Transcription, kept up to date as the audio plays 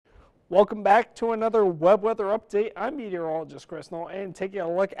Welcome back to another web weather update. I'm meteorologist Chris Knoll, and taking a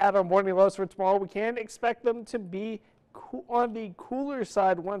look at our morning lows for tomorrow, we can expect them to be on the cooler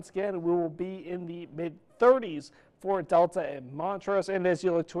side once again. We will be in the mid-30s for Delta and Montrose, and as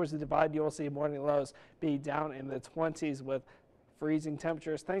you look towards the divide, you'll see morning lows be down in the 20s with freezing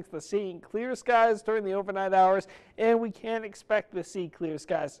temperatures thanks to seeing clear skies during the overnight hours, and we can expect to see clear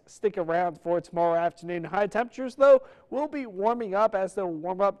skies stick around for tomorrow afternoon. High temperatures, though, will be warming up as they'll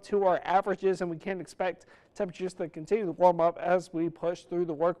warm up to our averages, and we can expect temperatures to continue to warm up as we push through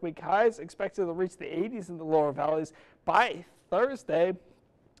the work week. Highs expected to reach the 80s in the lower valleys by Thursday,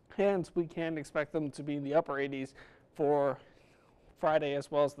 and we can expect them to be in the upper 80s for Friday as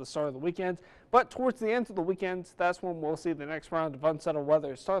well as the start of the weekend. But towards the end of the weekend, that's when we'll see the next round of unsettled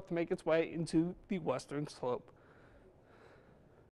weather start to make its way into the western slope.